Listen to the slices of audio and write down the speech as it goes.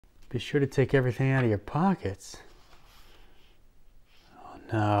Be sure to take everything out of your pockets. Oh,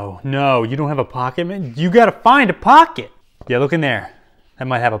 no. No, you don't have a pocket, man? You gotta find a pocket. Yeah, look in there. That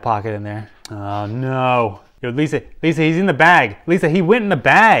might have a pocket in there. Oh, no. Yo, Lisa, he's in the bag. Lisa, he went in the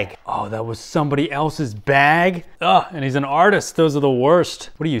bag. Oh, that was somebody else's bag? Ugh, and he's an artist. Those are the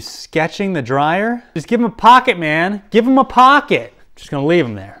worst. What are you, sketching the dryer? Just give him a pocket, man. Give him a pocket. Just gonna leave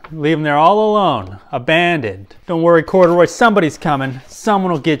him there. Leave him there all alone, abandoned. Don't worry, Corduroy, somebody's coming.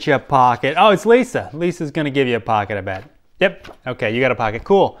 Someone will get you a pocket. Oh, it's Lisa. Lisa's gonna give you a pocket, I bet. Yep, okay, you got a pocket,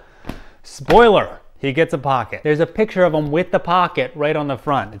 cool. Spoiler, he gets a pocket. There's a picture of him with the pocket right on the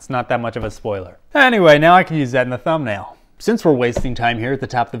front. It's not that much of a spoiler. Anyway, now I can use that in the thumbnail. Since we're wasting time here at the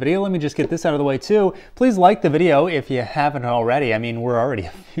top of the video, let me just get this out of the way too. Please like the video if you haven't already. I mean, we're already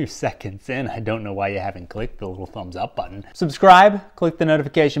a few seconds in. I don't know why you haven't clicked the little thumbs up button. Subscribe, click the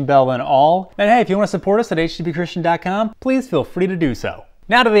notification bell and all. And hey, if you want to support us at htbchristian.com, please feel free to do so.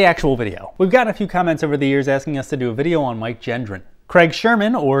 Now to the actual video. We've gotten a few comments over the years asking us to do a video on Mike Gendron. Craig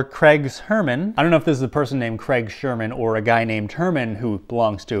Sherman, or Craig's Herman. I don't know if this is a person named Craig Sherman or a guy named Herman who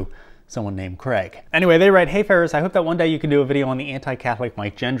belongs to someone named Craig. Anyway, they write, "Hey Ferris, I hope that one day you can do a video on the anti-Catholic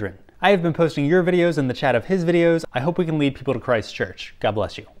Mike Gendron. I have been posting your videos in the chat of his videos. I hope we can lead people to Christ's church. God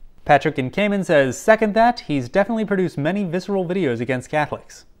bless you." Patrick in Cayman says, "Second that, he's definitely produced many visceral videos against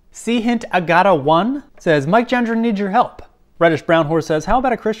Catholics." C Hint Agata 1 says, "Mike Gendron needs your help." Reddish Brown Horse says, "How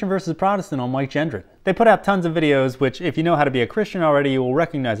about a Christian versus Protestant on Mike Gendron?" They put out tons of videos, which if you know how to be a Christian already, you will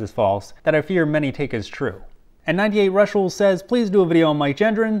recognize as false, that I fear many take as true. And 98 Rushel says, "Please do a video on Mike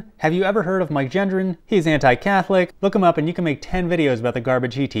Gendron. Have you ever heard of Mike Gendron? He's anti-Catholic. Look him up and you can make 10 videos about the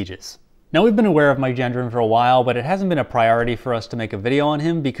garbage he teaches." Now, we've been aware of Mike Gendron for a while, but it hasn't been a priority for us to make a video on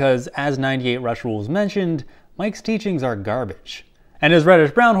him because, as 98 Rushel mentioned, Mike's teachings are garbage. And as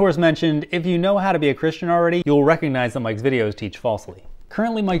Reddish Brown Horse mentioned, if you know how to be a Christian already, you'll recognize that Mike's videos teach falsely.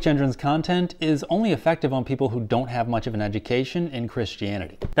 Currently, Mike Gendron's content is only effective on people who don't have much of an education in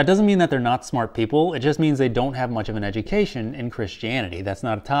Christianity. That doesn't mean that they're not smart people, it just means they don't have much of an education in Christianity. That's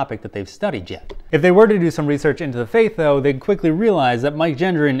not a topic that they've studied yet. If they were to do some research into the faith, though, they'd quickly realize that Mike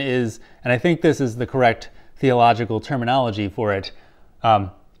Gendron is, and I think this is the correct theological terminology for it,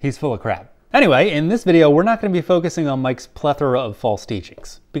 he's full of crap. Anyway, in this video, we're not going to be focusing on Mike's plethora of false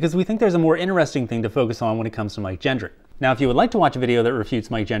teachings, because we think there's a more interesting thing to focus on when it comes to Mike Gendron. Now, if you would like to watch a video that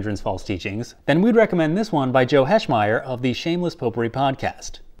refutes Mike Gendron's false teachings, then we'd recommend this one by Joe Heschmeyer of the Shameless Popery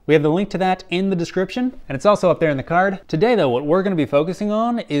podcast. We have the link to that in the description, and it's also up there in the card. Today, though, what we're going to be focusing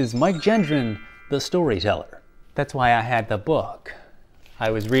on is Mike Gendron, the Storyteller. That's why I had the book. I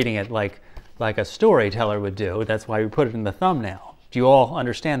was reading it like a storyteller would do. That's why we put it in the thumbnail. Do you all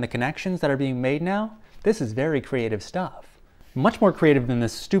understand the connections that are being made now? This is very creative stuff. Much more creative than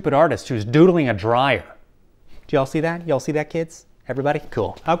this stupid artist who's doodling a dryer. Do y'all see that? Y'all see that, kids? Everybody?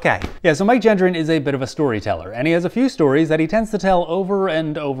 Cool. Okay. Yeah, so Mike Gendron is a bit of a storyteller, and he has a few stories that he tends to tell over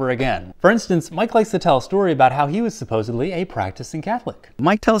and over again. For instance, Mike likes to tell a story about how he was supposedly a practicing Catholic.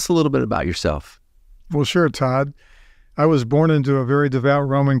 Mike, tell us a little bit about yourself. Well, sure, Todd. I was born into a very devout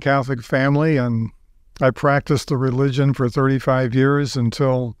Roman Catholic family, and I practiced the religion for 35 years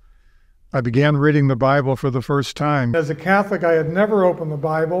until I began reading the Bible for the first time. As a Catholic, I had never opened the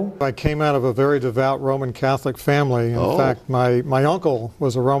Bible. I came out of a very devout Roman Catholic family. In fact, my uncle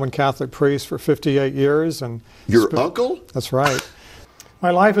was a Roman Catholic priest for 58 years. And your uncle? That's right.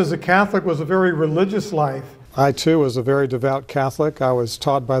 My life as a Catholic was a very religious life. I, too, was a very devout Catholic. I was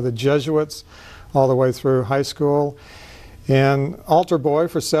taught by the Jesuits all the way through high school, and altar boy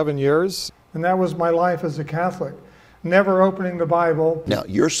for 7 years. And that was my life as a Catholic. Never opening the Bible. Now,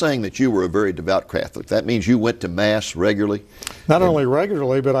 you're saying that you were a very devout Catholic. That means you went to Mass regularly? Not only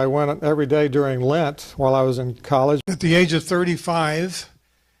regularly, but I went every day during Lent while I was in college. At the age of 35,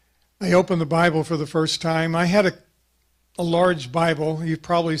 I opened the Bible for the first time. I had a large Bible. You've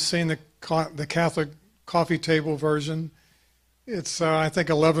probably seen the Catholic coffee table version. It's, I think,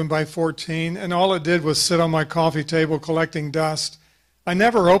 11 by 14, and all it did was sit on my coffee table collecting dust. I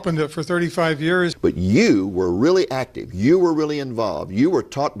never opened it for 35 years. But you were really active. You were really involved. You were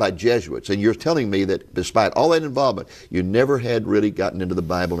taught by Jesuits, and you're telling me that despite all that involvement, you never had really gotten into the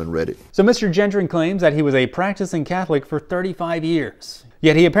Bible and read it. So Mr. Gendron claims that he was a practicing Catholic for 35 years.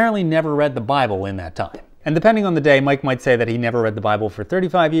 Yet he apparently never read the Bible in that time. And depending on the day, Mike might say that he never read the Bible for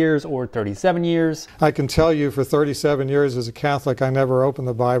 35 years or 37 years. I can tell you for 37 years as a Catholic, I never opened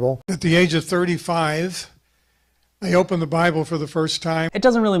the Bible. At the age of 35, I opened the Bible for the first time. It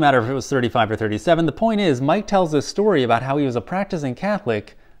doesn't really matter if it was 35 or 37. The point is, Mike tells this story about how he was a practicing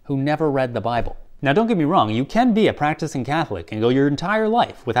Catholic who never read the Bible. Now, don't get me wrong, you can be a practicing Catholic and go your entire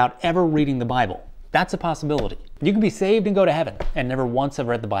life without ever reading the Bible. That's a possibility. You can be saved and go to heaven and never once have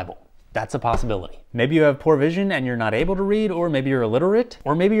read the Bible. That's a possibility. Maybe you have poor vision and you're not able to read, or maybe you're illiterate,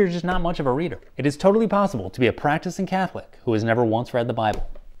 or maybe you're just not much of a reader. It is totally possible to be a practicing Catholic who has never once read the Bible.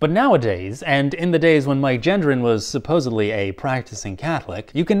 But nowadays, and in the days when Mike Gendron was supposedly a practicing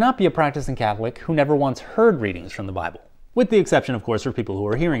Catholic, you cannot be a practicing Catholic who never once heard readings from the Bible. With the exception, of course, for people who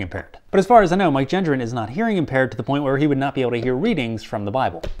are hearing impaired. But as far as I know, Mike Gendron is not hearing impaired to the point where he would not be able to hear readings from the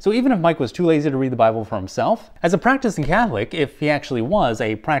Bible. So even if Mike was too lazy to read the Bible for himself, as a practicing Catholic, if he actually was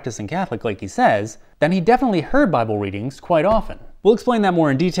a practicing Catholic like he says, then he definitely heard Bible readings quite often. We'll explain that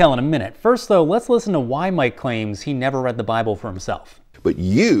more in detail in a minute. First though, let's listen to why Mike claims he never read the Bible for himself. But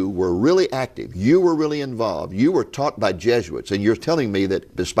you were really active. You were really involved. You were taught by Jesuits, and you're telling me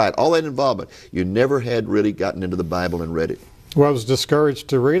that despite all that involvement, you never had really gotten into the Bible and read it. Well, I was discouraged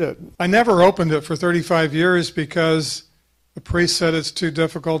to read it. I never opened it for 35 years because the priest said it's too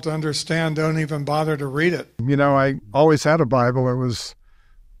difficult to understand. Don't even bother to read it. You know, I always had a Bible. It was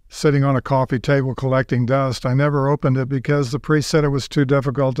sitting on a coffee table collecting dust. I never opened it because the priest said it was too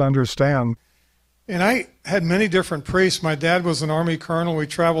difficult to understand. And I had many different priests. My dad was an Army colonel. We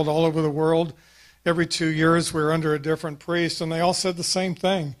traveled all over the world. Every 2 years we were under a different priest, and they all said the same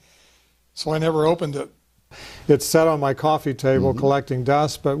thing. So I never opened it. It sat on my coffee table collecting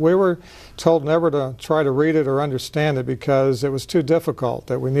dust, but we were told never to try to read it or understand it because it was too difficult,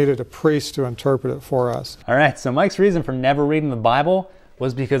 that we needed a priest to interpret it for us. All right, so Mike's reason for never reading the Bible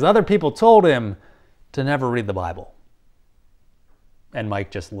was because other people told him to never read the Bible. And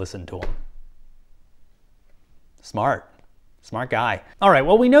Mike just listened to him. Smart guy. All right,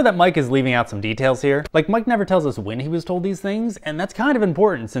 well, we know that Mike is leaving out some details here. Like, Mike never tells us when he was told these things, and that's kind of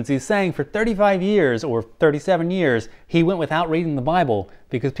important since he's saying for 35 years or 37 years, he went without reading the Bible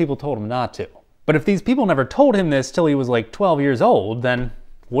because people told him not to. But if these people never told him this till he was like 12 years old, then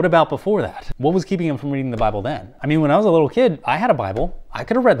what about before that? What was keeping him from reading the Bible then? I mean, when I was a little kid, I had a Bible. I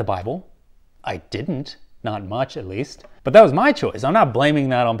could have read the Bible. I didn't. Not much, at least. But that was my choice. I'm not blaming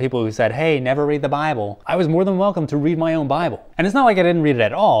that on people who said, hey, never read the Bible. I was more than welcome to read my own Bible. And it's not like I didn't read it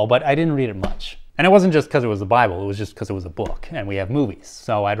at all, but I didn't read it much. And it wasn't just because it was the Bible, it was just because it was a book, and we have movies.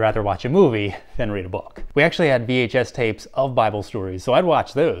 So I'd rather watch a movie than read a book. We actually had VHS tapes of Bible stories, so I'd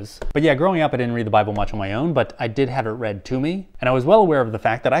watch those. But yeah, growing up I didn't read the Bible much on my own, but I did have it read to me. And I was well aware of the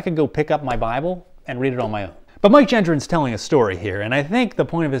fact that I could go pick up my Bible and read it on my own. But Mike Gendron's telling a story here, and I think the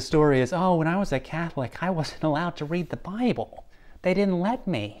point of his story is, oh, when I was a Catholic, I wasn't allowed to read the Bible. They didn't let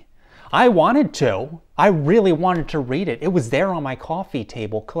me. I wanted to. I really wanted to read it. It was there on my coffee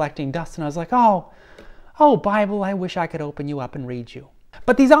table collecting dust, and I was like, oh, Bible, I wish I could open you up and read you.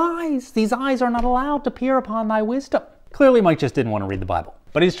 But these eyes are not allowed to peer upon thy wisdom. Clearly, Mike just didn't want to read the Bible.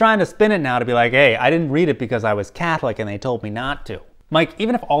 But he's trying to spin it now to be like, hey, I didn't read it because I was Catholic and they told me not to. Mike,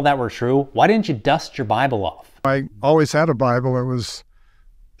 even if all that were true, why didn't you dust your Bible off? I always had a Bible. It was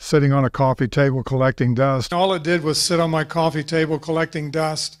sitting on a coffee table collecting dust. All it did was sit on my coffee table collecting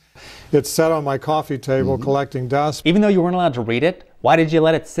dust. It sat on my coffee table collecting dust. Even though you weren't allowed to read it, why did you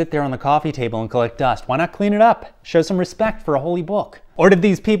let it sit there on the coffee table and collect dust? Why not clean it up? Show some respect for a holy book. Or did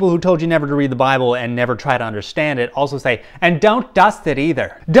these people who told you never to read the Bible and never try to understand it also say, and don't dust it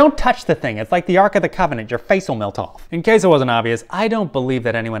either. Don't touch the thing. It's like the Ark of the Covenant. Your face will melt off. In case it wasn't obvious, I don't believe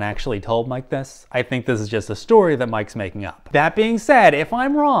that anyone actually told Mike this. I think this is just a story that Mike's making up. That being said, if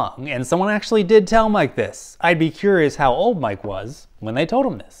I'm wrong and someone actually did tell Mike this, I'd be curious how old Mike was when they told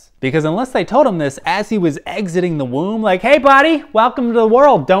him this. Because unless they told him this as he was exiting the womb, like, hey buddy, welcome to the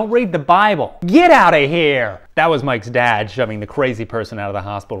world, don't read the Bible. Get out of here. That was Mike's dad shoving the crazy person out of the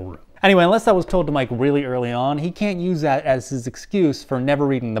hospital room. Anyway, unless that was told to Mike really early on, he can't use that as his excuse for never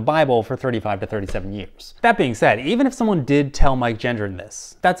reading the Bible for 35 to 37 years. That being said, even if someone did tell Mike Gendron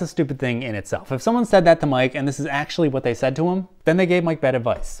this, that's a stupid thing in itself. If someone said that to Mike and this is actually what they said to him, then they gave Mike bad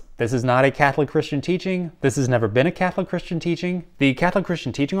advice. This is not a Catholic Christian teaching. This has never been a Catholic Christian teaching. The Catholic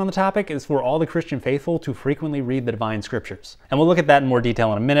Christian teaching on the topic is for all the Christian faithful to frequently read the divine scriptures. And we'll look at that in more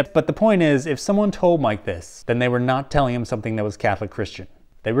detail in a minute, but the point is, if someone told Mike this, then they were not telling him something that was Catholic Christian.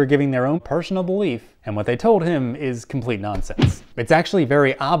 They were giving their own personal belief, and what they told him is complete nonsense. It's actually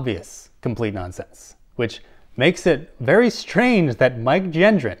very obvious complete nonsense, which makes it very strange that Mike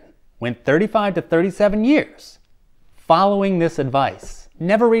Gendron went 35 to 37 years following this advice,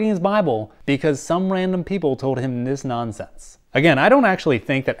 never reading his Bible because some random people told him this nonsense. Again, I don't actually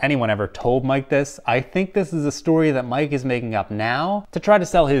think that anyone ever told Mike this. I think this is a story that Mike is making up now to try to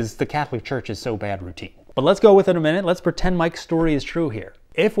sell his "the Catholic Church is so bad" routine. But let's go with it a minute. Let's pretend Mike's story is true here.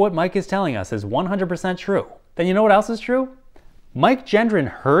 If what Mike is telling us is 100% true, then you know what else is true? Mike Gendron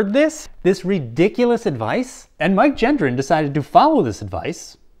heard this ridiculous advice, and Mike Gendron decided to follow this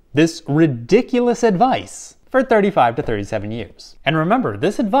advice this ridiculous advice for 35 to 37 years. And remember,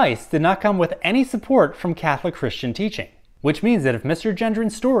 this advice did not come with any support from Catholic Christian teaching, which means that if Mr.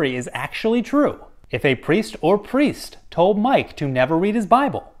 Gendron's story is actually true, if a priest or priest told Mike to never read his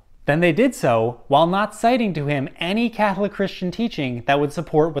Bible, then they did so while not citing to him any Catholic Christian teaching that would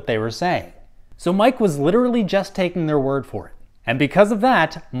support what they were saying. So Mike was literally just taking their word for it. And because of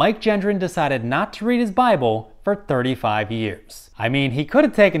that, Mike Gendron decided not to read his Bible for 35 years. I mean, he could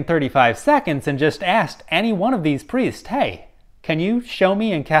have taken 35 seconds and just asked any one of these priests, hey, can you show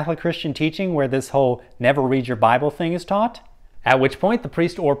me in Catholic Christian teaching where this whole never read your Bible thing is taught? At which point the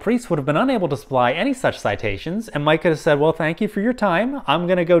priest or priest would have been unable to supply any such citations, and Mike could have said, well, thank you for your time. I'm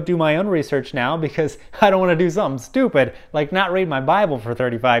going to go do my own research now because I don't want to do something stupid like not read my Bible for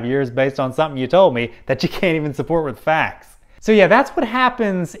 35 years based on something you told me that you can't even support with facts. So yeah, that's what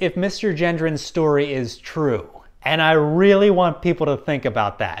happens if Mr. Gendron's story is true. And I really want people to think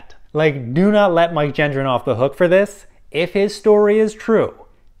about that. Like, do not let Mike Gendron off the hook for this. If his story is true,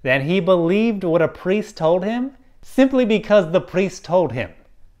 then he believed what a priest told him simply because the priest told him.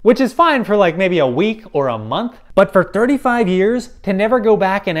 Which is fine for like maybe a week or a month, but for 35 years to never go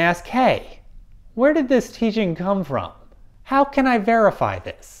back and ask, hey, where did this teaching come from? How can I verify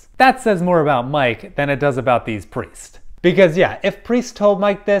this? That says more about Mike than it does about these priests. Because yeah, if priests told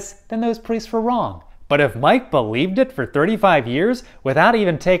Mike this, then those priests were wrong. But if Mike believed it for 35 years without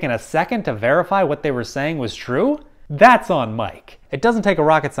even taking a second to verify what they were saying was true, that's on Mike. It doesn't take a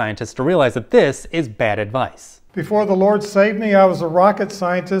rocket scientist to realize that this is bad advice. Before the Lord saved me, I was a rocket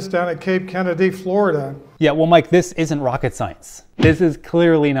scientist down at Cape Kennedy, Florida. Yeah, well, Mike, this isn't rocket science. This is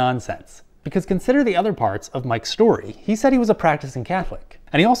clearly nonsense. Because consider the other parts of Mike's story. He said he was a practicing Catholic.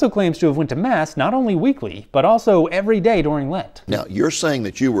 And he also claims to have went to Mass not only weekly, but also every day during Lent. Now, you're saying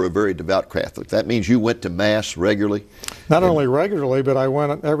that you were a very devout Catholic. That means you went to Mass regularly? Not only regularly, but I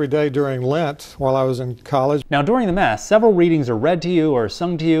went every day during Lent while I was in college. Now, during the Mass, several readings are read to you or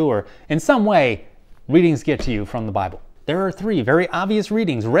sung to you, or in some way, readings get to you from the Bible. There are 3 very obvious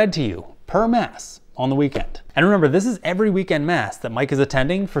readings read to you per Mass on the weekend. And remember, this is every weekend Mass that Mike is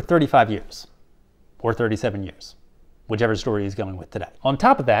attending for 35 years, or 37 years, whichever story he's going with today. On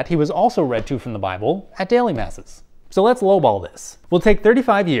top of that, he was also read to from the Bible at daily Masses. So let's lowball this. We'll take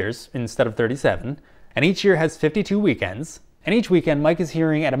 35 years instead of 37, and each year has 52 weekends, and each weekend Mike is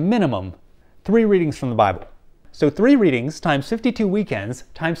hearing at a minimum 3 readings from the Bible. So 3 readings times 52 weekends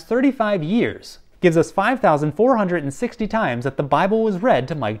times 35 years gives us 5,460 times that the Bible was read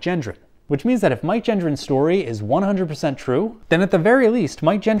to Mike Gendron. Which means that if Mike Gendron's story is 100% true, then at the very least,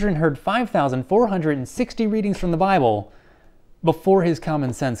 Mike Gendron heard 5,460 readings from the Bible before his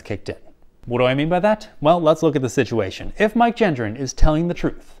common sense kicked in. What do I mean by that? Well, let's look at the situation. If Mike Gendron is telling the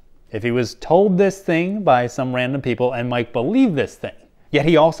truth, if he was told this thing by some random people and Mike believed this thing, yet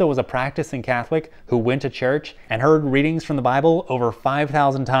he also was a practicing Catholic who went to church and heard readings from the Bible over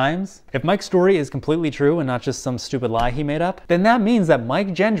 5,000 times, if Mike's story is completely true and not just some stupid lie he made up, then that means that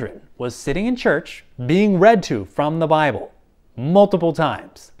Mike Gendron was sitting in church being read to from the Bible multiple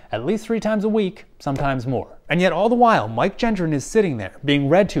times, at least 3 times a week, sometimes more. And yet all the while, Mike Gendron is sitting there being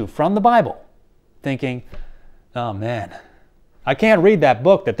read to from the Bible, thinking, oh man, I can't read that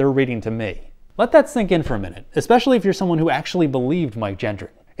book that they're reading to me. Let that sink in for a minute, especially if you're someone who actually believed Mike Gendron.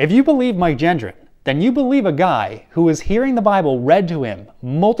 If you believe Mike Gendron, then you believe a guy who is hearing the Bible read to him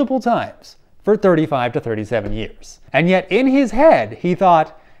multiple times for 35 to 37 years. And yet in his head, he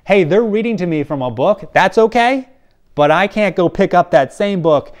thought, hey, they're reading to me from a book, that's okay, but I can't go pick up that same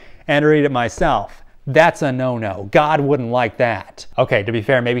book and read it myself. That's a no-no. God wouldn't like that. Okay, to be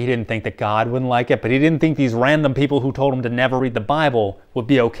fair, maybe he didn't think that God wouldn't like it, but he didn't think these random people who told him to never read the Bible would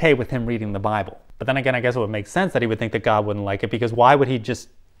be okay with him reading the Bible. But then again, I guess it would make sense that he would think that God wouldn't like it, because why would he just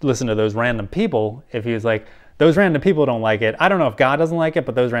listen to those random people if he was like, those random people don't like it. I don't know if God doesn't like it,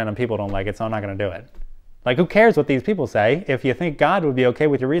 but those random people don't like it, so I'm not going to do it. Like, who cares what these people say? If you think God would be okay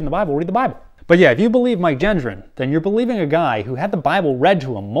with you reading the Bible, read the Bible. But yeah, if you believe Mike Gendron, then you're believing a guy who had the Bible read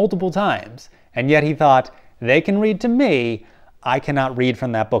to him multiple times, and yet he thought, they can read to me, I cannot read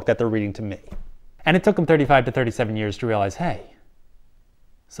from that book that they're reading to me. And it took him 35 to 37 years to realize, hey,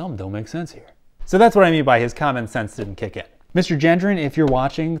 something don't make sense here. So that's what I mean by his common sense didn't kick in. Mr. Gendron, if you're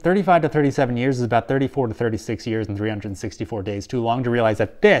watching, 35 to 37 years is about 34 to 36 years and 364 days too long to realize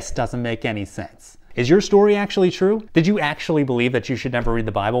that this doesn't make any sense. Is your story actually true? Did you actually believe that you should never read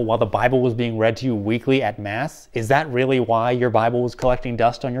the Bible while the Bible was being read to you weekly at Mass? Is that really why your Bible was collecting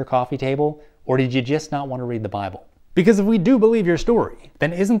dust on your coffee table? Or did you just not want to read the Bible? Because if we do believe your story,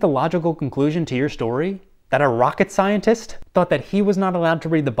 then isn't the logical conclusion to your story that a rocket scientist thought that he was not allowed to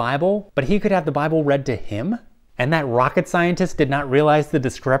read the Bible, but he could have the Bible read to him? And that rocket scientist did not realize the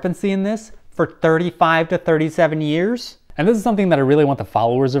discrepancy in this for 35 to 37 years? And this is something that I really want the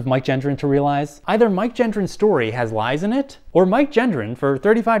followers of Mike Gendron to realize. Either Mike Gendron's story has lies in it, or Mike Gendron, for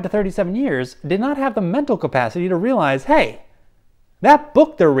 35 to 37 years, did not have the mental capacity to realize, hey, that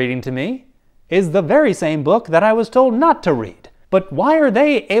book they're reading to me is the very same book that I was told not to read. But why are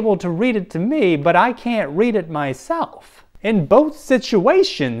they able to read it to me, but I can't read it myself? In both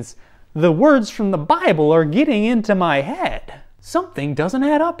situations, the words from the Bible are getting into my head. Something doesn't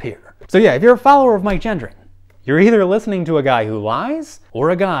add up here. So yeah, if you're a follower of Mike Gendron, you're either listening to a guy who lies, or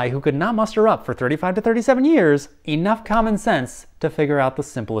a guy who could not muster up for 35 to 37 years enough common sense to figure out the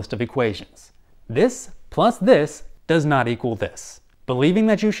simplest of equations. This plus this does not equal this. Believing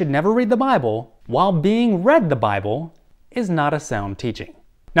that you should never read the Bible while being read the Bible is not a sound teaching.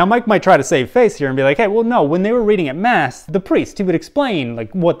 Now Mike might try to save face here and be like, hey, well no, when they were reading at Mass, the priest, he would explain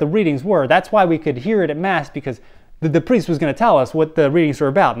like what the readings were. That's why we could hear it at Mass, because the priest was going to tell us what the readings were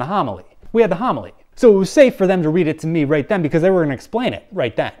about in the homily. We had the homily. So it was safe for them to read it to me right then because they were going to explain it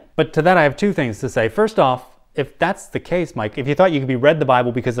right then. But to that I have two things to say. First off, if that's the case, Mike, if you thought you could be read the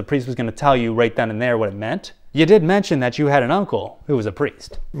Bible because the priest was going to tell you right then and there what it meant, you did mention that you had an uncle who was a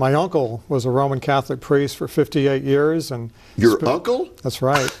priest. My uncle was a Roman Catholic priest for 58 years. And Your uncle? That's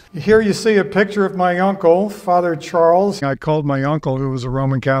right. Here you see a picture of my uncle, Father Charles. I called my uncle, who was a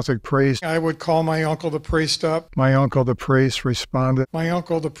Roman Catholic priest. I would call my uncle the priest up. My uncle, the priest, responded. My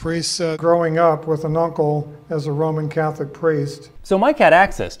uncle, the priest, said, growing up with an uncle as a Roman Catholic priest. So Mike had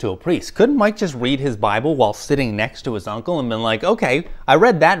access to a priest. Couldn't Mike just read his Bible while sitting next to his uncle and been like, okay, I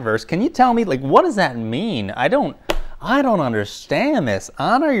read that verse. Can you tell me, like, what does that mean? I don't understand this.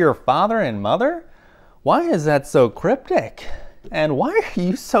 Honor your father and mother? Why is that so cryptic? And why are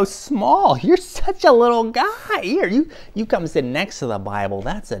you so small? You're such a little guy. Here, you come sit next to the Bible.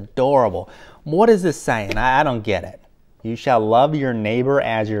 That's adorable. What is this saying? I don't get it. You shall love your neighbor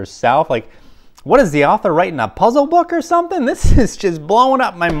as yourself. Like, what is the author writing, a puzzle book or something? This is just blowing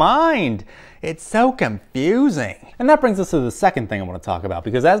up my mind. It's so confusing. And that brings us to the second thing I want to talk about,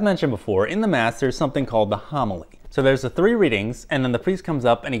 because as mentioned before, in the Mass there's something called the homily. So there's the 3 readings, and then the priest comes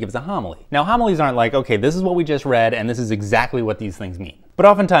up and he gives a homily. Now homilies aren't like, okay, this is what we just read and this is exactly what these things mean. But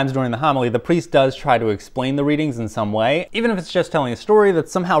oftentimes during the homily, the priest does try to explain the readings in some way, even if it's just telling a story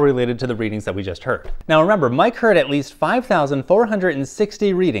that's somehow related to the readings that we just heard. Now remember, Mike heard at least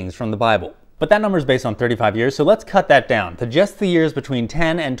 5,460 readings from the Bible. But that number is based on 35 years, so let's cut that down to just the years between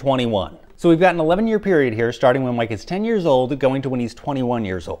 10 and 21. So we've got an 11-year period here, starting when Mike is 10 years old, going to when he's 21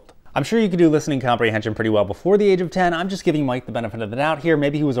 years old. I'm sure you could do listening comprehension pretty well before the age of 10. I'm just giving Mike the benefit of the doubt here.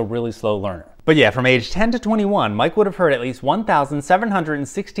 Maybe he was a really slow learner. But yeah, from age 10 to 21, Mike would have heard at least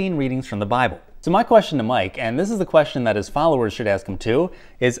 1,716 readings from the Bible. So my question to Mike, and this is the question that his followers should ask him too,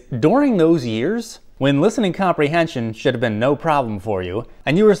 is during those years, when listening comprehension should have been no problem for you,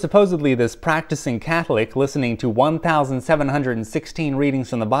 and you were supposedly this practicing Catholic listening to 1,716 readings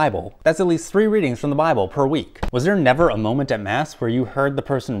from the Bible, that's at least 3 readings from the Bible per week. Was there never a moment at Mass where you heard the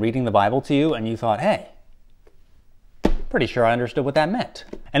person reading the Bible to you and you thought, hey, pretty sure I understood what that meant?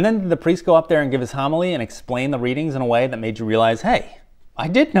 And then did the priest go up there and give his homily and explain the readings in a way that made you realize, hey, I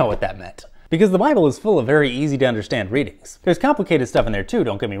did know what that meant? Because the Bible is full of very easy to understand readings. There's complicated stuff in there too,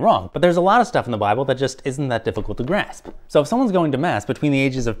 don't get me wrong, but there's a lot of stuff in the Bible that just isn't that difficult to grasp. So if someone's going to Mass between the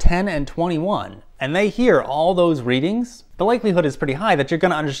ages of 10 and 21, and they hear all those readings, the likelihood is pretty high that you're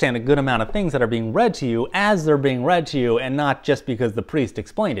going to understand a good amount of things that are being read to you as they're being read to you, and not just because the priest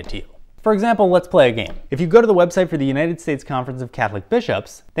explained it to you. For example, let's play a game. If you go to the website for the United States Conference of Catholic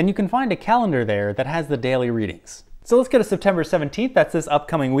Bishops, then you can find a calendar there that has the daily readings. So let's go to September 17th, that's this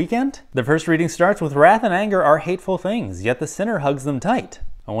upcoming weekend. The first reading starts with wrath and anger are hateful things, yet the sinner hugs them tight.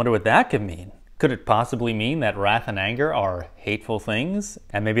 I wonder what that could mean. Could it possibly mean that wrath and anger are hateful things?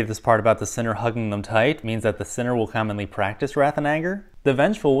 And maybe this part about the sinner hugging them tight means that the sinner will commonly practice wrath and anger? The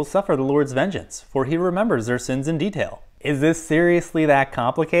vengeful will suffer the Lord's vengeance, for he remembers their sins in detail. Is this seriously that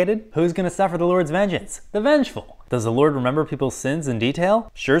complicated? Who's going to suffer the Lord's vengeance? The vengeful. Does the Lord remember people's sins in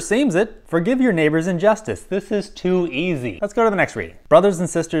detail? Sure seems it. Forgive your neighbor's injustice. This is too easy. Let's go to the next reading. Brothers and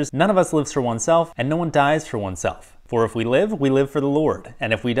sisters, none of us lives for oneself, and no one dies for oneself. For if we live for the Lord,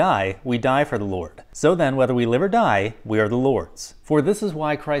 and if we die for the Lord. So then, whether we live or die, we are the Lord's. For this is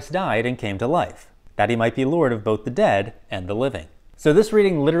why Christ died and came to life, that he might be Lord of both the dead and the living. So this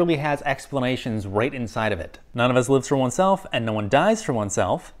reading literally has explanations right inside of it. None of us lives for oneself, and no one dies for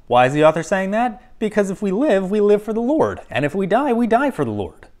oneself. Why is the author saying that? Because if we live for the Lord. And if we die for the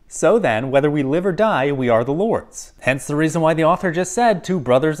Lord. So then, whether we live or die, we are the Lord's. Hence the reason why the author just said to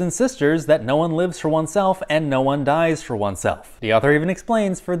brothers and sisters that no one lives for oneself and no one dies for oneself. The author even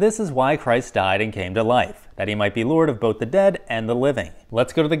explains, for this is why Christ died and came to life, that he might be Lord of both the dead and the living.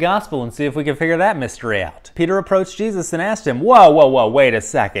 Let's go to the gospel and see if we can figure that mystery out. Peter approached Jesus and asked him, whoa, wait a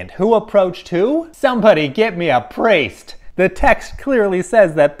second. Who approached who? Somebody get me a priest. The text clearly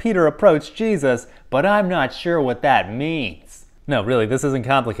says that Peter approached Jesus, but I'm not sure what that means. No, really, this isn't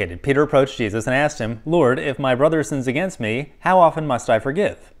complicated. Peter approached Jesus and asked him, Lord, if my brother sins against me, how often must I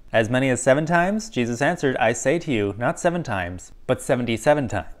forgive? As many as 7 times? Jesus answered, I say to you, not 7 times, but 77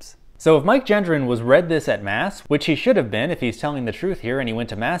 times. So if Mike Gendron was read this at Mass, which he should have been if he's telling the truth here and he went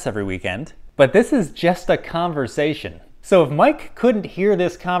to Mass every weekend, but this is just a conversation. So if Mike couldn't hear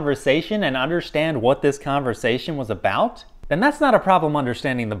this conversation and understand what this conversation was about, then that's not a problem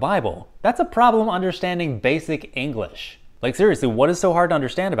understanding the Bible. That's a problem understanding basic English. Like seriously, what is so hard to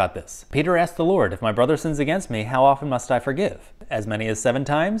understand about this? Peter asked the Lord, if my brother sins against me, how often must I forgive? As many as 7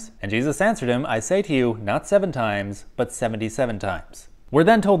 times? And Jesus answered him, I say to you, not 7 times, but 77 times. We're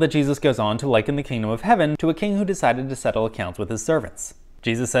then told that Jesus goes on to liken the kingdom of heaven to a king who decided to settle accounts with his servants.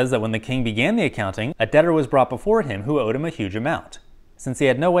 Jesus says that when the king began the accounting, a debtor was brought before him who owed him a huge amount. Since he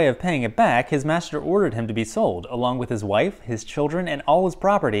had no way of paying it back, his master ordered him to be sold, along with his wife, his children, and all his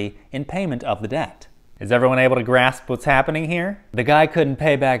property, in payment of the debt. Is everyone able to grasp what's happening here? The guy couldn't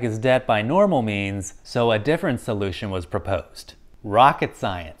pay back his debt by normal means, so a different solution was proposed. Rocket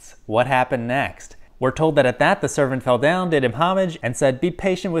science. What happened next? We're told that at that the servant fell down, did him homage, and said, be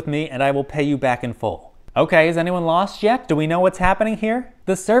patient with me and I will pay you back in full. Okay, is anyone lost yet? Do we know what's happening here?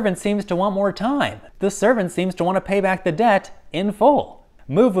 The servant seems to want more time. The servant seems to want to pay back the debt in full.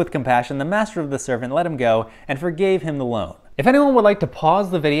 Moved with compassion, the master of the servant let him go and forgave him the loan. If anyone would like to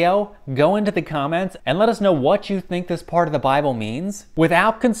pause the video, go into the comments and let us know what you think this part of the Bible means.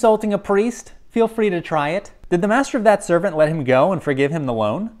 Without consulting a priest, feel free to try it. Did the master of that servant let him go and forgive him the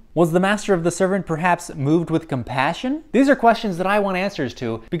loan? Was the master of the servant perhaps moved with compassion? These are questions that I want answers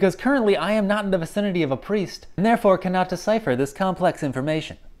to because currently I am not in the vicinity of a priest and therefore cannot decipher this complex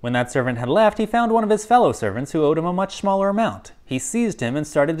information. When that servant had left, he found one of his fellow servants who owed him a much smaller amount. He seized him and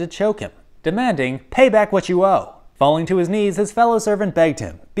started to choke him, demanding, pay back what you owe. Falling to his knees, his fellow servant begged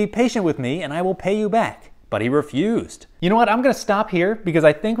him, be patient with me and I will pay you back. But he refused. You know what, I'm gonna stop here because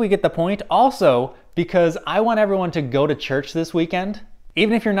I think we get the point. Also, because I want everyone to go to church this weekend.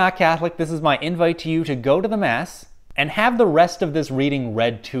 Even if you're not Catholic, this is my invite to you to go to the Mass and have the rest of this reading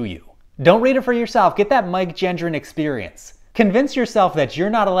read to you. Don't read it for yourself, get that Mike Gendron experience. Convince yourself that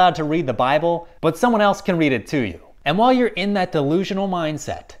you're not allowed to read the Bible, but someone else can read it to you. And while you're in that delusional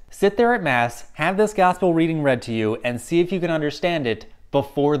mindset, sit there at Mass, have this gospel reading read to you, and see if you can understand it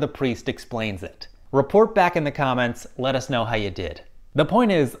before the priest explains it. Report back in the comments, let us know how you did. The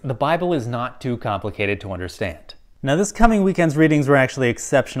point is, the Bible is not too complicated to understand. Now this coming weekend's readings were actually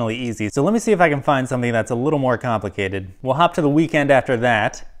exceptionally easy, so let me see if I can find something that's a little more complicated. We'll hop to the weekend after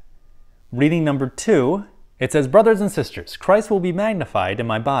that. Reading number 2, it says, brothers and sisters, Christ will be magnified in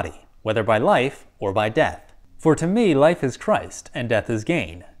my body, whether by life or by death. For to me life is Christ, and death is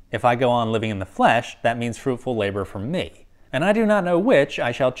gain. If I go on living in the flesh, that means fruitful labor for me, and I do not know which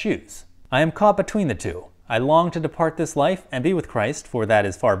I shall choose. I am caught between the two. I long to depart this life and be with Christ, for that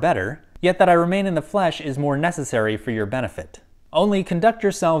is far better, yet that I remain in the flesh is more necessary for your benefit. Only conduct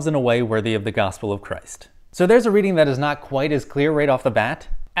yourselves in a way worthy of the gospel of Christ. So there's a reading that is not quite as clear right off the bat.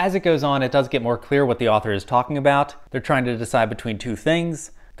 As it goes on, it does get more clear what the author is talking about. They're trying to decide between two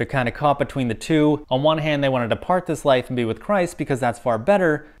things. They're kind of caught between the two. On one hand, they want to depart this life and be with Christ because that's far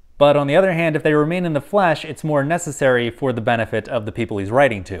better. But on the other hand, if they remain in the flesh, it's more necessary for the benefit of the people he's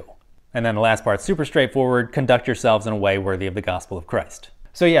writing to. And then the last part's super straightforward. Conduct yourselves in a way worthy of the gospel of Christ.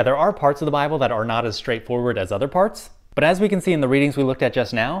 So yeah, there are parts of the Bible that are not as straightforward as other parts. But as we can see in the readings we looked at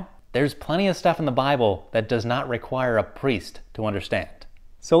just now, there's plenty of stuff in the Bible that does not require a priest to understand.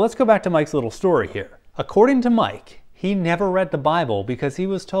 So let's go back to Mike's little story here. According to Mike, he never read the Bible because he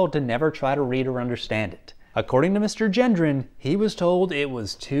was told to never try to read or understand it. According to Mr. Gendron, he was told it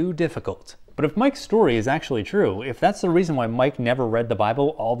was too difficult. But if Mike's story is actually true, if that's the reason why Mike never read the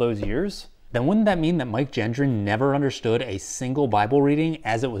Bible all those years, then wouldn't that mean that Mike Gendron never understood a single Bible reading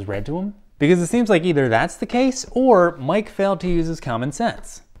as it was read to him? Because it seems like either that's the case, or Mike failed to use his common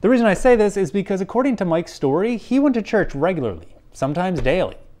sense. The reason I say this is because according to Mike's story, he went to church regularly, sometimes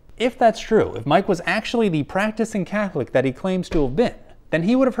daily. If that's true, if Mike was actually the practicing Catholic that he claims to have been, then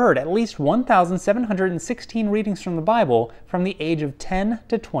he would have heard at least 1,716 readings from the Bible from the age of 10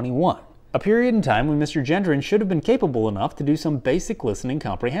 to 21. a period in time when Mr. Gendron should have been capable enough to do some basic listening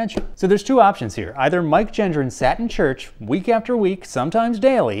comprehension. So there's two options here. Either Mike Gendron sat in church week after week, sometimes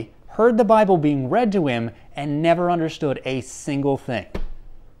daily, heard the Bible being read to him, and never understood a single thing.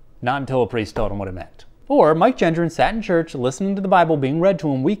 Not until a priest told him what it meant. Or Mike Gendron sat in church listening to the Bible being read to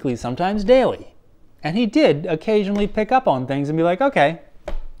him weekly, sometimes daily. And he did occasionally pick up on things and be like, okay,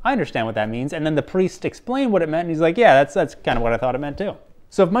 I understand what that means. And then the priest explained what it meant and he's like, yeah, that's kind of what I thought it meant too.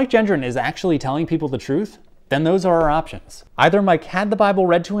 So if Mike Gendron is actually telling people the truth, then those are our options. Either Mike had the Bible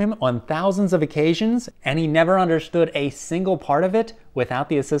read to him on thousands of occasions and he never understood a single part of it without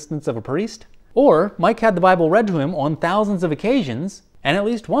the assistance of a priest, or Mike had the Bible read to him on thousands of occasions and at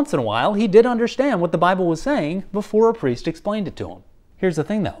least once in a while he did understand what the Bible was saying before a priest explained it to him. Here's the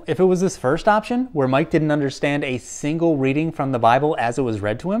thing though, if it was this first option, where Mike didn't understand a single reading from the Bible as it was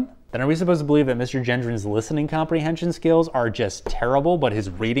read to him, then are we supposed to believe that Mr. Gendron's listening comprehension skills are just terrible, but his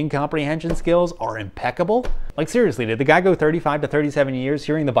reading comprehension skills are impeccable? Like seriously, did the guy go 35 to 37 years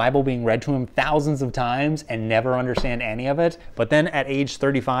hearing the Bible being read to him thousands of times and never understand any of it? But then at age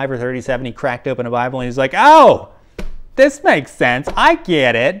 35 or 37, he cracked open a Bible and he's like, oh, this makes sense, I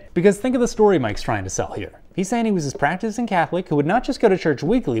get it. Because think of the story Mike's trying to sell here. He's saying he was this practicing Catholic who would not just go to church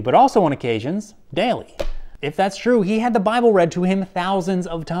weekly, but also on occasions, daily. If that's true, he had the Bible read to him thousands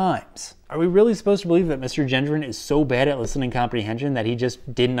of times. Are we really supposed to believe that Mr. Gendron is so bad at listening comprehension that he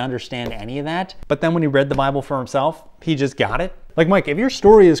just didn't understand any of that? But then when he read the Bible for himself, he just got it? Like, Mike, if your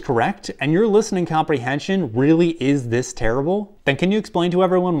story is correct and your listening comprehension really is this terrible, then can you explain to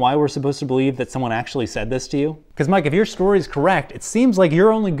everyone why we're supposed to believe that someone actually said this to you? Because, Mike, if your story is correct, it seems like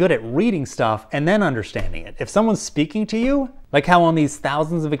you're only good at reading stuff and then understanding it. If someone's speaking to you, like how on these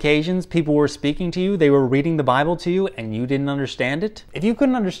thousands of occasions people were speaking to you, they were reading the Bible to you and you didn't understand it. If you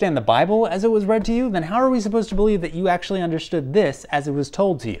couldn't understand the Bible as it was read to you, then how are we supposed to believe that you actually understood this as it was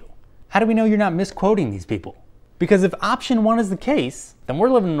told to you? How do we know you're not misquoting these people? Because if option one is the case, then we're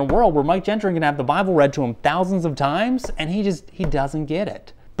living in a world where Mike Gendron can have the Bible read to him thousands of times and he doesn't get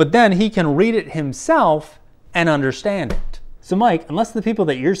it. But then he can read it himself and understand it. So Mike, unless the people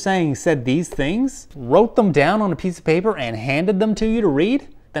that you're saying said these things, wrote them down on a piece of paper and handed them to you to read,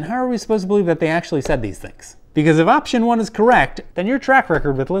 then how are we supposed to believe that they actually said these things? Because if option one is correct, then your track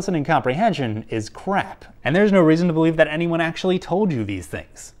record with listening comprehension is crap. And there's no reason to believe that anyone actually told you these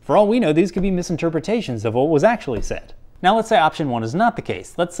things. For all we know, these could be misinterpretations of what was actually said. Now let's say option one is not the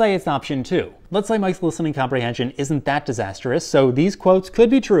case. Let's say it's option two. Let's say Mike's listening comprehension isn't that disastrous, so these quotes could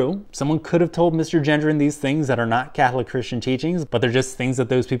be true. Someone could have told Mr. Gendron these things that are not Catholic Christian teachings, but they're just things that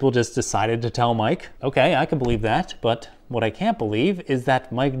those people just decided to tell Mike. Okay, I can believe that, but what I can't believe is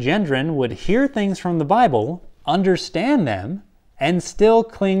that Mike Gendron would hear things from the Bible, understand them, and still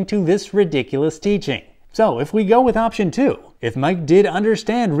cling to this ridiculous teaching. So if we go with option two, if Mike did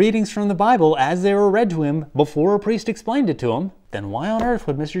understand readings from the Bible as they were read to him before a priest explained it to him, then why on earth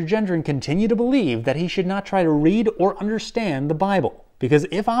would Mr. Gendron continue to believe that he should not try to read or understand the Bible? Because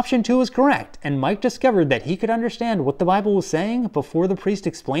if option two is correct, and Mike discovered that he could understand what the Bible was saying before the priest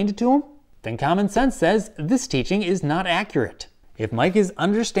explained it to him, then common sense says this teaching is not accurate. If Mike is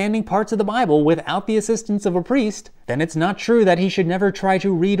understanding parts of the Bible without the assistance of a priest, then it's not true that he should never try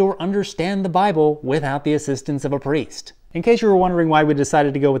to read or understand the Bible without the assistance of a priest. In case you were wondering why we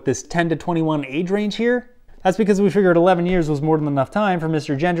decided to go with this 10 to 21 age range here, that's because we figured 11 years was more than enough time for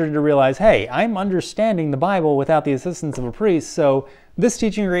Mr. Gendron to realize, hey, I'm understanding the Bible without the assistance of a priest, so this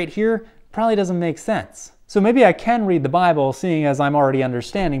teaching right here probably doesn't make sense. So maybe I can read the Bible seeing as I'm already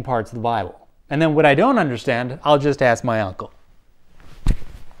understanding parts of the Bible. And then what I don't understand, I'll just ask my uncle.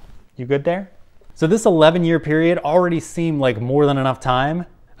 You good there? So this 11-year period already seemed like more than enough time.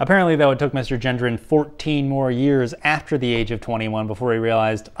 Apparently, though, it took Mr. Gendron 14 more years after the age of 21 before he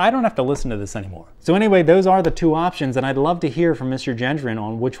realized, I don't have to listen to this anymore. So anyway, those are the two options, and I'd love to hear from Mr. Gendron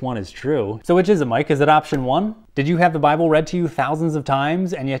on which one is true. So which is it, Mike? Is it option one? Did you have the Bible read to you thousands of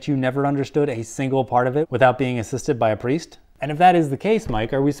times, and yet you never understood a single part of it without being assisted by a priest? And if that is the case,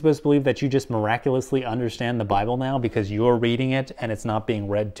 Mike, are we supposed to believe that you just miraculously understand the Bible now because you're reading it and it's not being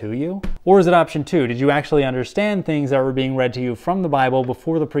read to you? Or is it option two? Did you actually understand things that were being read to you from the Bible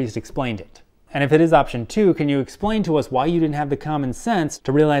before the priest explained it? And if it is option two, can you explain to us why you didn't have the common sense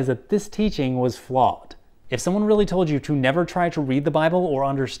to realize that this teaching was flawed? If someone really told you to never try to read the Bible or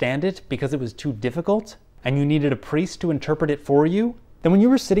understand it because it was too difficult, and you needed a priest to interpret it for you, then when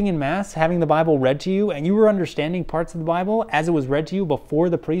you were sitting in Mass having the Bible read to you and you were understanding parts of the Bible as it was read to you before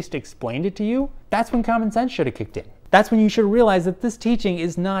the priest explained it to you, that's when common sense should have kicked in. That's when you should realize that this teaching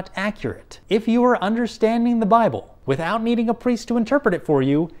is not accurate. If you are understanding the Bible without needing a priest to interpret it for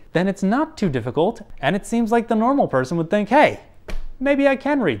you, then it's not too difficult, and it seems like the normal person would think, hey, maybe I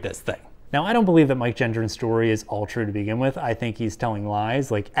can read this thing. Now, I don't believe that Mike Gendron's story is all true to begin with. I think he's telling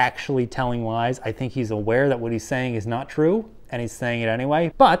lies, like actually telling lies. I think he's aware that what he's saying is not true, and he's saying it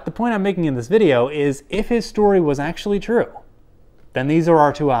anyway. But the point I'm making in this video is if his story was actually true, then these are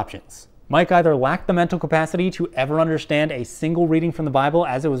our two options. Mike either lacked the mental capacity to ever understand a single reading from the Bible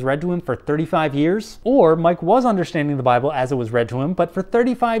as it was read to him for 35 years, or Mike was understanding the Bible as it was read to him, but for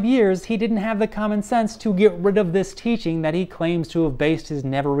 35 years he didn't have the common sense to get rid of this teaching that he claims to have based his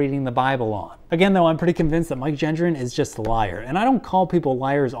never reading the Bible on. Again though, I'm pretty convinced that Mike Gendron is just a liar, and I don't call people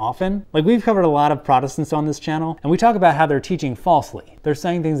liars often. Like, we've covered a lot of Protestants on this channel, and we talk about how they're teaching falsely. They're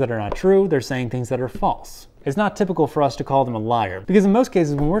saying things that are not true, they're saying things that are false. It's not typical for us to call them a liar, because in most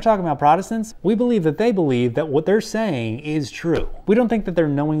cases when we're talking about Protestants, we believe that they believe that what they're saying is true. We don't think that they're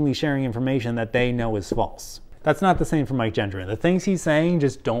knowingly sharing information that they know is false. That's not the same for Mike Gendron. The things he's saying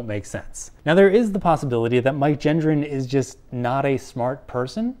just don't make sense. Now, there is the possibility that Mike Gendron is just not a smart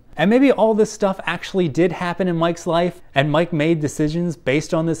person, and maybe all this stuff actually did happen in Mike's life, and Mike made decisions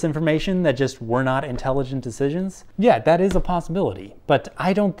based on this information that just were not intelligent decisions. Yeah, that is a possibility, but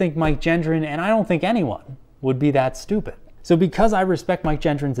I don't think Mike Gendron, and I don't think anyone, would be that stupid. So because I respect Mike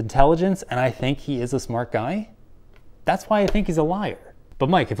Gendron's intelligence and I think he is a smart guy, that's why I think he's a liar.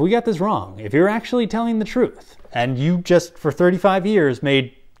 But Mike, if we got this wrong, if you're actually telling the truth, and you just for 35 years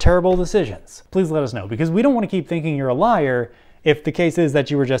made terrible decisions, please let us know, because we don't want to keep thinking you're a liar if the case is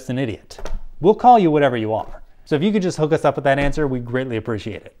that you were just an idiot. We'll call you whatever you are. So if you could just hook us up with that answer, we'd greatly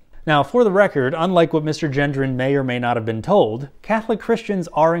appreciate it. Now, for the record, unlike what Mr. Gendron may or may not have been told, Catholic Christians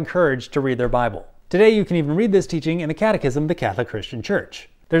are encouraged to read their Bible. Today you can even read this teaching in the Catechism of the Catholic Christian Church.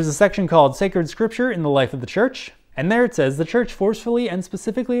 There's a section called Sacred Scripture in the Life of the Church, and there it says the Church forcefully and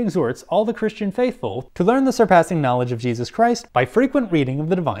specifically exhorts all the Christian faithful to learn the surpassing knowledge of Jesus Christ by frequent reading of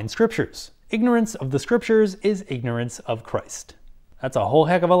the divine scriptures. Ignorance of the scriptures is ignorance of Christ. That's a whole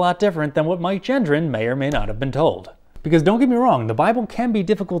heck of a lot different than what Mike Gendron may or may not have been told. Because don't get me wrong, the Bible can be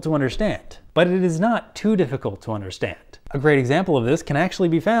difficult to understand, but it is not too difficult to understand. A great example of this can actually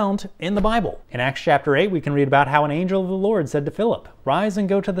be found in the Bible. In Acts chapter 8, we can read about how an angel of the Lord said to Philip, "Rise and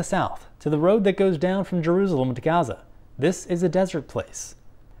go to the south, to the road that goes down from Jerusalem to Gaza. This is a desert place."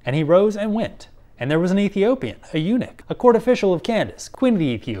 And he rose and went. And there was an Ethiopian, a eunuch, a court official of Candace, queen of the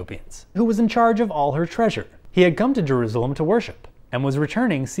Ethiopians, who was in charge of all her treasure. He had come to Jerusalem to worship, and was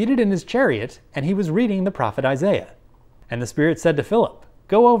returning seated in his chariot, and he was reading the prophet Isaiah. And the Spirit said to Philip,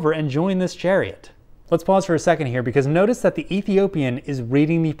 "Go over and join this chariot." Let's pause for a second here, because notice that the Ethiopian is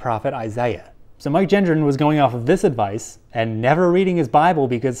reading the prophet Isaiah. So Mike Gendron was going off of this advice and never reading his Bible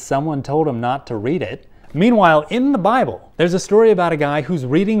because someone told him not to read it. Meanwhile, in the Bible, there's a story about a guy who's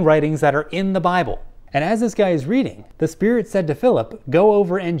reading writings that are in the Bible. And as this guy is reading, the Spirit said to Philip, "Go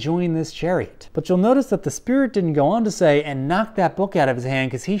over and join this chariot." But you'll notice that the Spirit didn't go on to say and knock that book out of his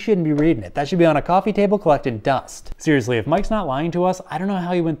hand, because he shouldn't be reading it. That should be on a coffee table collecting dust. Seriously, if Mike's not lying to us, I don't know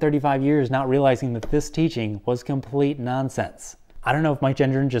how he went 35 years not realizing that this teaching was complete nonsense. I don't know if Mike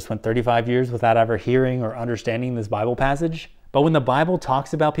Gendron just went 35 years without ever hearing or understanding this Bible passage, but when the Bible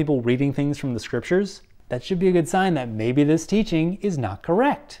talks about people reading things from the scriptures, that should be a good sign that maybe this teaching is not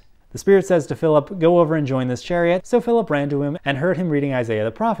correct. The Spirit says to Philip, "Go over and join this chariot." So Philip ran to him and heard him reading Isaiah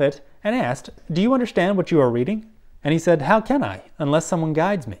the prophet and asked, "Do you understand what you are reading?" And he said, "How can I, unless someone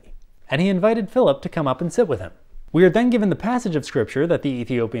guides me?" And he invited Philip to come up and sit with him. We are then given the passage of scripture that the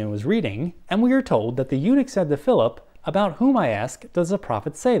Ethiopian was reading, and we are told that the eunuch said to Philip, "About whom, I ask, does the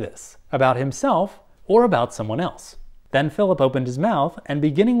prophet say this? About himself or about someone else?" Then Philip opened his mouth, and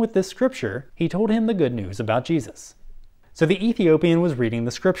beginning with this scripture, he told him the good news about Jesus. So the Ethiopian was reading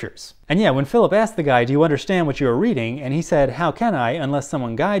the scriptures. And yeah, when Philip asked the guy, "Do you understand what you are reading?" and he said, "How can I, unless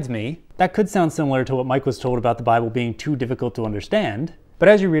someone guides me?" that could sound similar to what Mike was told about the Bible being too difficult to understand. But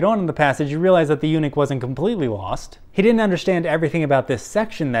as you read on in the passage, you realize that the eunuch wasn't completely lost. He didn't understand everything about this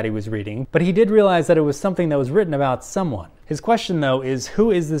section that he was reading, but he did realize that it was something that was written about someone. His question, though, is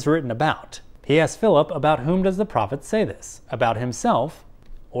who is this written about? He asked Philip, about whom does the prophet say this? About himself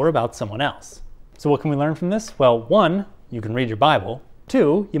or about someone else? So what can we learn from this? Well, 1, you can read your Bible.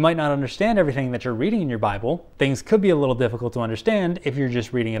 2, you might not understand everything that you're reading in your Bible. Things could be a little difficult to understand if you're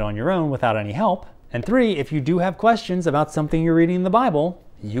just reading it on your own without any help. And 3, if you do have questions about something you're reading in the Bible,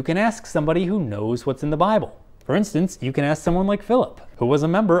 you can ask somebody who knows what's in the Bible. For instance, you can ask someone like Philip, who was a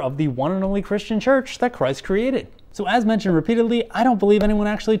member of the one and only Christian church that Christ created. So as mentioned repeatedly, I don't believe anyone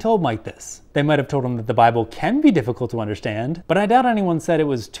actually told Mike this. They might have told him that the Bible can be difficult to understand, but I doubt anyone said it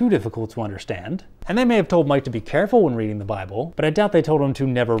was too difficult to understand. And they may have told Mike to be careful when reading the Bible, but I doubt they told him to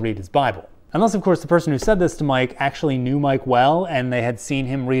never read his Bible. Unless, of course, the person who said this to Mike actually knew Mike well and they had seen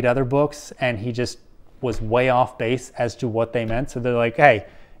him read other books and he just was way off base as to what they meant. So they're like, "Hey,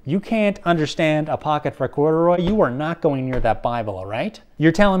 You can't understand a pocket for corduroy. You are not going near that Bible, all right?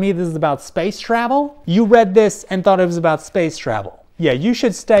 You're telling me this is about space travel? You read this and thought it was about space travel. Yeah, you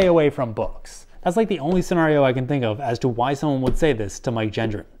should stay away from books. That's like the only scenario I can think of as to why someone would say this to Mike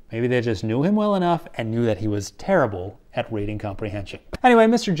Gendron. Maybe they just knew him well enough and knew that he was terrible at reading comprehension. Anyway,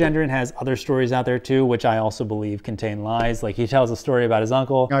 Mr. Gendron has other stories out there too, which I also believe contain lies. Like he tells a story about his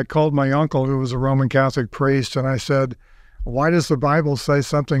uncle. I called my uncle, who was a Roman Catholic priest, and I said, why does the Bible say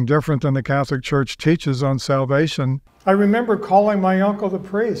something different than the Catholic Church teaches on salvation? I remember calling my uncle the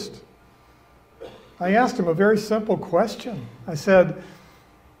priest. I asked him a very simple question. I said,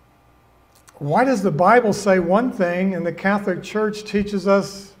 why does the Bible say one thing and the Catholic Church teaches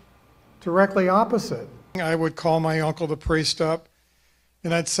us directly opposite? I would call my uncle the priest up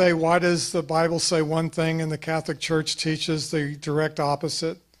and I'd say, why does the Bible say one thing and the Catholic Church teaches the direct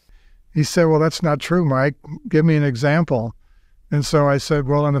opposite? He said, well, that's not true, Mike. Give me an example. And so I said,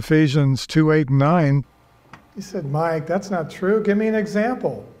 well, in Ephesians 2:8-9. He said, Mike, that's not true. Give me an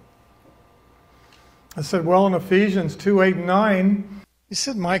example. I said, well, in Ephesians 2:8-9. He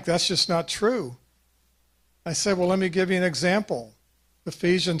said, Mike, that's just not true. I said, well, let me give you an example.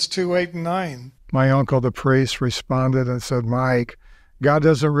 Ephesians 2:8-9. My uncle, the priest, responded and said, Mike, God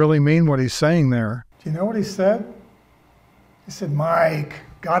doesn't really mean what he's saying there. Do you know what he said? He said, Mike,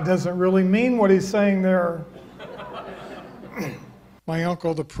 God doesn't really mean what he's saying there. My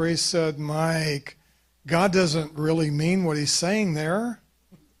uncle, the priest, said, Mike, God doesn't really mean what he's saying there.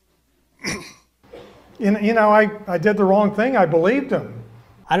 You know, I did the wrong thing. I believed him.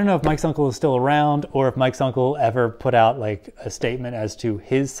 I don't know if Mike's uncle is still around or if Mike's uncle ever put out like a statement as to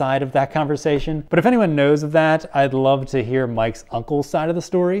his side of that conversation. But if anyone knows of that, I'd love to hear Mike's uncle's side of the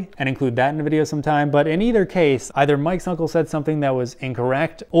story and include that in the video sometime. But in either case, either Mike's uncle said something that was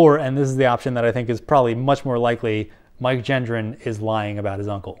incorrect or, and this is the option that I think is probably much more likely, Mike Gendron is lying about his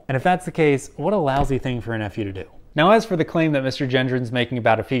uncle. And if that's the case, what a lousy thing for a nephew to do. Now, as for the claim that Mr. Gendron's making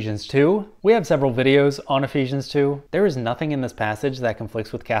about Ephesians 2, we have several videos on Ephesians 2. There is nothing in this passage that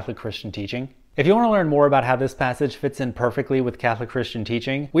conflicts with Catholic Christian teaching. If you want to learn more about how this passage fits in perfectly with Catholic Christian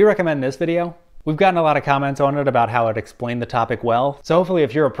teaching, we recommend this video. We've gotten a lot of comments on it about how it explained the topic well, so hopefully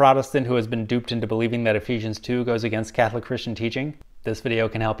if you're a Protestant who has been duped into believing that Ephesians 2 goes against Catholic Christian teaching, this video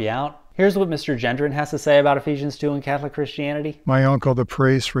can help you out. Here's what Mr. Gendron has to say about Ephesians 2 and Catholic Christianity. My uncle, the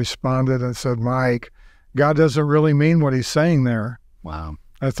priest, responded and said, Mike, God doesn't really mean what he's saying there. Wow.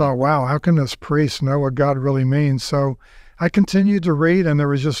 I thought, wow, how can this priest know what God really means? So I continued to read, and there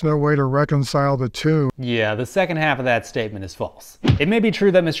was just no way to reconcile the two. Yeah, the second half of that statement is false. It may be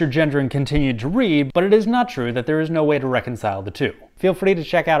true that Mr. Gendron continued to read, but it is not true that there is no way to reconcile the two. Feel free to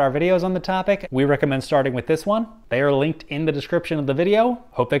check out our videos on the topic. We recommend starting with this one. They are linked in the description of the video.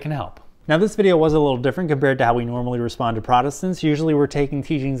 Hope they can help. Now, this video was a little different compared to how we normally respond to Protestants. Usually we're taking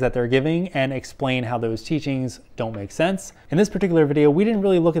teachings that they're giving and explain how those teachings don't make sense. In this particular video, we didn't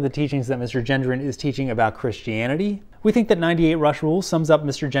really look at the teachings that Mr. Gendron is teaching about Christianity. We think that 98 Rush Rules sums up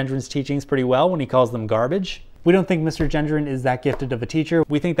Mr. Gendron's teachings pretty well when he calls them garbage. We don't think Mr. Gendron is that gifted of a teacher.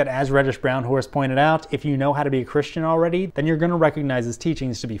 We think that, as Reddish Brown Horse pointed out, if you know how to be a Christian already, then you're going to recognize his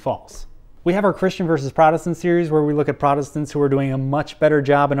teachings to be false. We have our Christian versus Protestant series where we look at Protestants who are doing a much better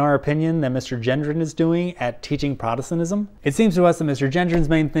job, in our opinion, than Mr. Gendron is doing at teaching Protestantism. It seems to us that Mr. Gendron's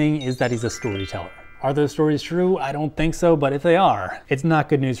main thing is that he's a storyteller. Are those stories true? I don't think so, but if they are, it's not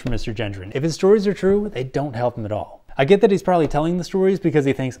good news for Mr. Gendron. If his stories are true, they don't help him at all. I get that he's probably telling the stories because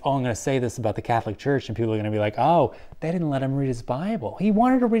he thinks, oh, I'm going to say this about the Catholic Church, and people are going to be like, oh, they didn't let him read his Bible. He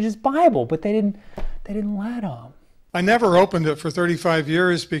wanted to read his Bible, but they didn't let him. I never opened it for 35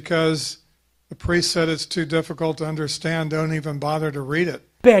 years because the priest said it's too difficult to understand. Don't even bother to read it.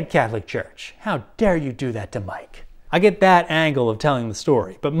 Bad Catholic Church. How dare you do that to Mike? I get that angle of telling the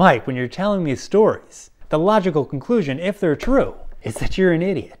story, but Mike, when you're telling these stories, the logical conclusion, if they're true, is that you're an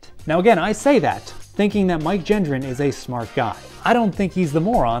idiot. Now again, I say that thinking that Mike Gendron is a smart guy. I don't think he's the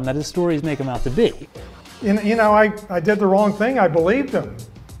moron that his stories make him out to be. You know, I did the wrong thing. I believed him.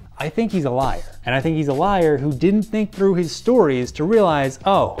 I think he's a liar. And I think he's a liar who didn't think through his stories to realize,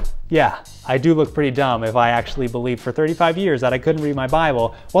 oh, yeah, I do look pretty dumb if I actually believed for 35 years that I couldn't read my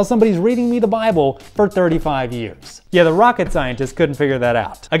Bible while somebody's reading me the Bible for 35 years. Yeah, the rocket scientist couldn't figure that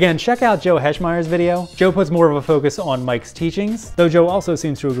out. Again, check out Joe Heschmeyer's video. Joe puts more of a focus on Mike's teachings, though Joe also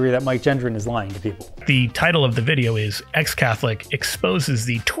seems to agree that Mike Gendron is lying to people. The title of the video is Ex-Catholic Exposes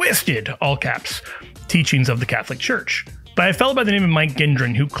the Twisted, all caps, Teachings of the Catholic Church, by a fellow by the name of Mike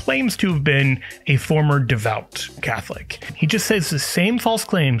Gendron, who claims to have been a former devout Catholic. He just says the same false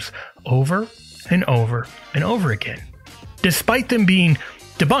claims over and over and over again, despite them being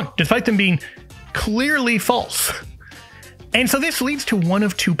debunked, despite them being clearly false. And so this leads to one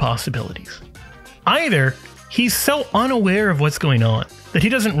of two possibilities. Either he's so unaware of what's going on that he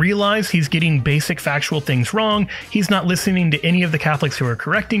doesn't realize he's getting basic factual things wrong, he's not listening to any of the Catholics who are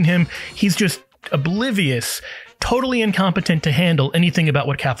correcting him, he's just oblivious, totally incompetent to handle anything about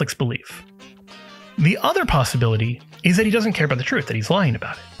what Catholics believe. The other possibility is that he doesn't care about the truth, that he's lying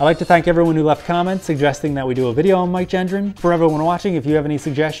about it. I'd like to thank everyone who left comments suggesting that we do a video on Mike Gendron. For everyone watching, if you have any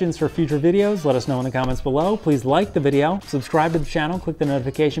suggestions for future videos, let us know in the comments below. Please like the video, subscribe to the channel, click the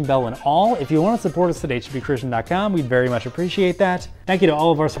notification bell and all. If you want to support us at hbchristian.com, we'd very much appreciate that. Thank you to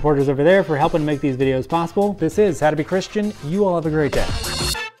all of our supporters over there for helping make these videos possible. This is How to Be Christian. You all have a great day.